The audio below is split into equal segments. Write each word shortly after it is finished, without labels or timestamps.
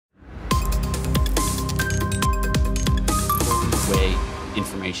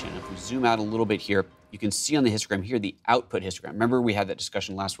information. If we zoom out a little bit here, you can see on the histogram here the output histogram. Remember we had that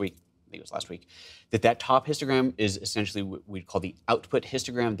discussion last week, I think it was last week, that top histogram is essentially what we'd call the output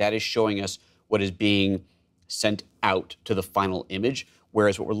histogram. That is showing us what is being sent out to the final image,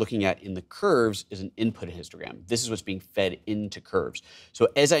 whereas what we're looking at in the curves is an input histogram. This is what's being fed into curves. So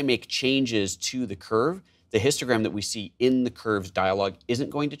as I make changes to the curve, the histogram that we see in the curves dialog isn't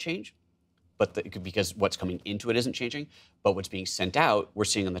going to change, but because what's coming into it isn't changing, but what's being sent out, we're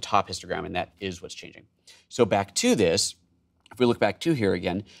seeing on the top histogram, and that is what's changing. So back to this, if we look back to here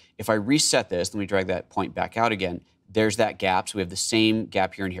again, if I reset this, let me drag that point back out again, there's that gap. So we have the same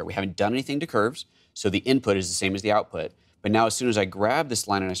gap here and here. We haven't done anything to curves, so the input is the same as the output. But now as soon as I grab this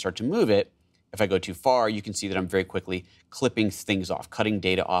line and I start to move it, if I go too far, you can see that I'm very quickly clipping things off, cutting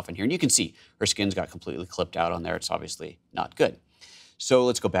data off in here. And you can see her skin's got completely clipped out on there. It's obviously not good. So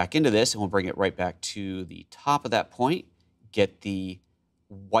let's go back into this, and we'll bring it right back to the top of that point, get the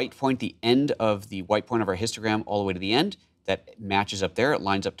white point, the end of the white point of our histogram all the way to the end. That matches up there. It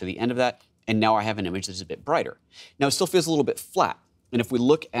lines up to the end of that. And now I have an image that's a bit brighter. Now it still feels a little bit flat. And if we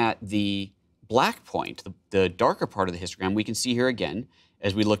look at the black point, the darker part of the histogram, we can see here again,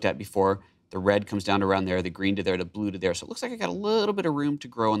 as we looked at before, the red comes down to around there, the green to there, the blue to there. So it looks like I got a little bit of room to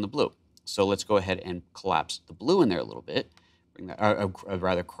grow in the blue. So let's go ahead and collapse the blue in there a little bit. Bring that,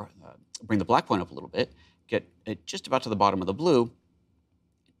 bring the black point up a little bit. Get it just about to the bottom of the blue,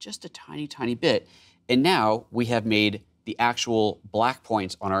 just a tiny, tiny bit. And now we have made the actual black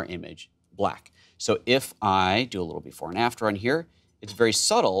points on our image black. So if I do a little before and after on here, it's very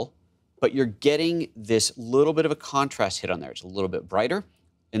subtle, but you're getting this little bit of a contrast hit on there. It's a little bit brighter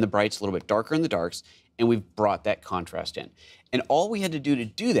in the brights, a little bit darker in the darks, and we've brought that contrast in. And all we had to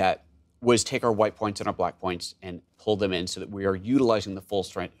do that was take our white points and our black points and pull them in so that we are utilizing the full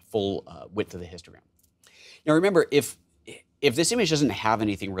width of the histogram. Now remember, if this image doesn't have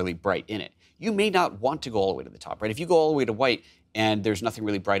anything really bright in it, you may not want to go all the way to the top, right? If you go all the way to white and there's nothing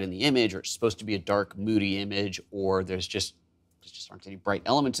really bright in the image, or it's supposed to be a dark, moody image, or there just aren't any bright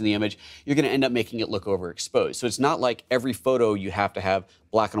elements in the image, you're going to end up making it look overexposed. So it's not like every photo you have to have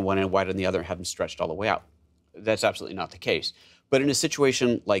black on one and white on the other and have them stretched all the way out. That's absolutely not the case. But in a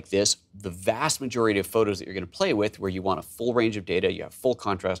situation like this, the vast majority of photos that you're going to play with, where you want a full range of data, you have full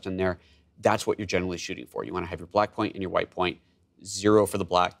contrast in there, that's what you're generally shooting for. You want to have your black point and your white point, 0 for the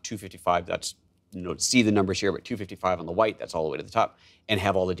black, 255, that's, see the numbers here, but 255 on the white, that's all the way to the top, and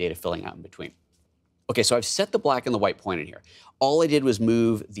have all the data filling out in between. Okay, so I've set the black and the white point in here. All I did was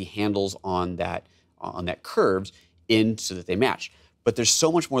move the handles on that curves in so that they match. But there's so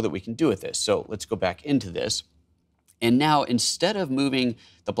much more that we can do with this. So let's go back into this. And now instead of moving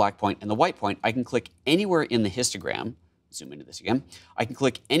the black point and the white point, I can click anywhere in the histogram. Zoom into this again. I can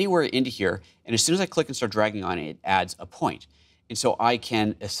click anywhere into here, and as soon as I click and start dragging on it, it adds a point. And so I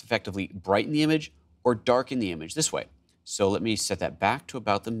can effectively brighten the image or darken the image this way. So let me set that back to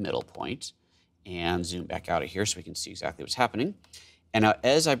about the middle point and zoom back out of here so we can see exactly what's happening. And now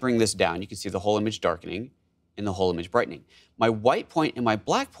as I bring this down, you can see the whole image darkening and the whole image brightening. My white point and my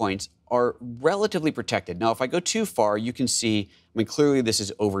black points are relatively protected. Now, if I go too far, you can see, clearly this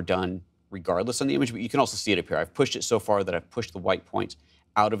is overdone regardless on the image, but you can also see it up here. I've pushed it so far that I've pushed the white points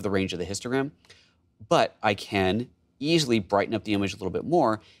out of the range of the histogram, but I can easily brighten up the image a little bit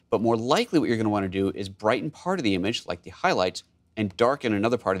more, but more likely what you're going to want to do is brighten part of the image, like the highlights, and darken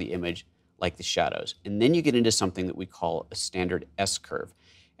another part of the image, like the shadows. And then you get into something that we call a standard S-curve.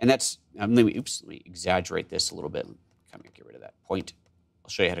 And that's, let me exaggerate this a little bit. Kind of get rid of that point. I'll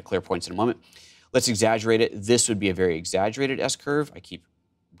show you how to clear points in a moment. Let's exaggerate it. This would be a very exaggerated S-curve. I keep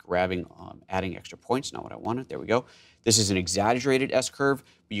grabbing, adding extra points, not what I wanted. There we go. This is an exaggerated S-curve,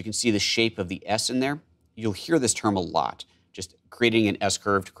 but you can see the shape of the S in there. You'll hear this term a lot, just creating an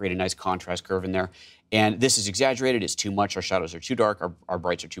S-curve to create a nice contrast curve in there. And this is exaggerated, it's too much, our shadows are too dark, our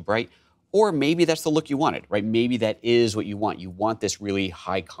brights are too bright. Or maybe that's the look you wanted, right? Maybe that is what you want. You want this really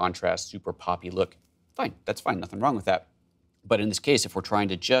high contrast, super poppy look. Fine, that's fine, nothing wrong with that. But in this case, if we're trying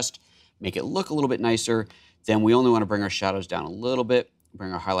to just make it look a little bit nicer, then we only want to bring our shadows down a little bit,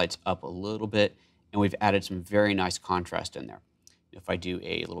 bring our highlights up a little bit, and we've added some very nice contrast in there. If I do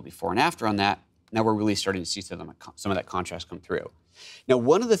a little before and after on that, now we're really starting to see some of that contrast come through. Now,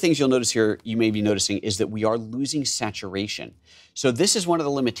 one of the things you'll notice here, you may be noticing, is that we are losing saturation. So this is one of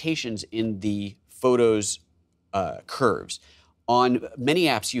the limitations in the photos curves. On many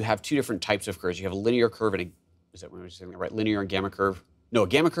apps, you have two different types of curves. You have a linear curve and is that what I'm saying, right? Linear and gamma curve? No, a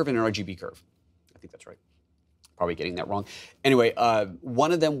gamma curve and an RGB curve. I think that's right. Probably getting that wrong. Anyway,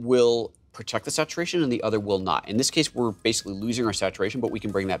 one of them will protect the saturation and the other will not. In this case, we're basically losing our saturation, but we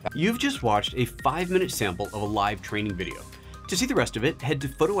can bring that back. You've just watched a 5-minute sample of a live training video. To see the rest of it, head to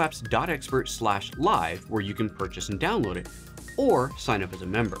PhotoApps.Expert/live where you can purchase and download it, or sign up as a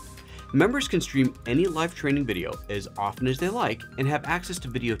member. Members can stream any live training video as often as they like and have access to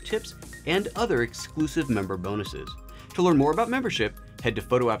video tips and other exclusive member bonuses. To learn more about membership, head to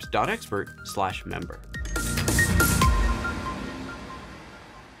PhotoApps.Expert/member.